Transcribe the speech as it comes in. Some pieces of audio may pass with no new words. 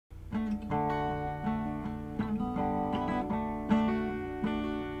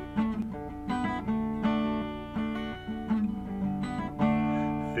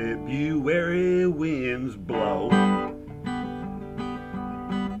winds blow.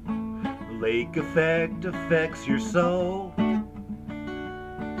 Lake effect affects your soul.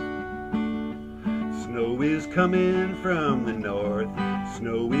 Snow is coming from the north,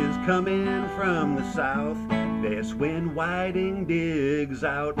 snow is coming from the south. That's when Whiting digs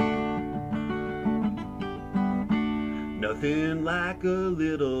out. Nothing like a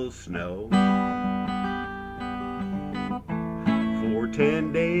little snow. For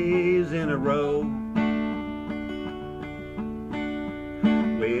 10 days in a row.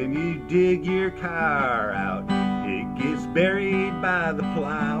 When you dig your car out, it gets buried by the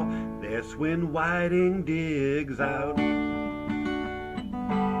plow. That's when Whiting digs out.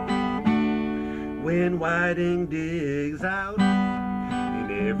 When Whiting digs out.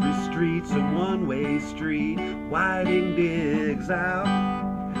 And every street's a one-way street. Whiting digs out.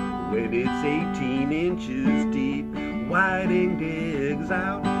 When it's 18 inches deep. Whiting digs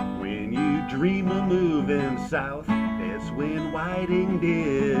out. When you dream of moving south, that's when Whiting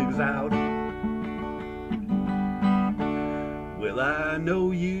digs out. Well, I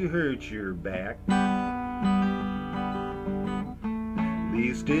know you hurt your back. At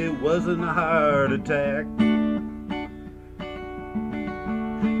least it wasn't a heart attack.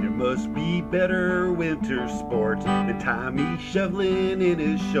 There must be better winter sports than Tommy shoveling in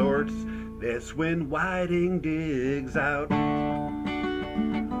his shorts. That's when Whiting digs out.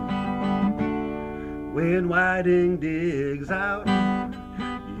 When Whiting digs out.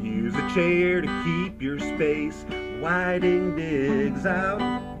 Use a chair to keep your space. Whiting digs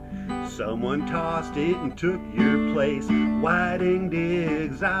out. Someone tossed it and took your place. Whiting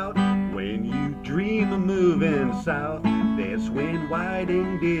digs out. When you dream of moving south, that's when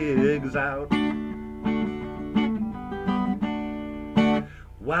Whiting digs out.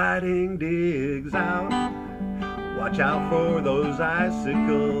 Whiting digs out. Watch out for those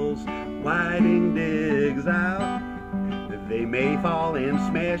icicles. Whiting digs out. They may fall and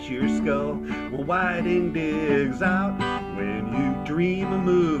smash your skull. Well, Whiting digs out. When you dream of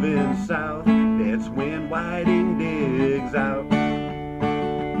moving south, that's when Whiting digs out.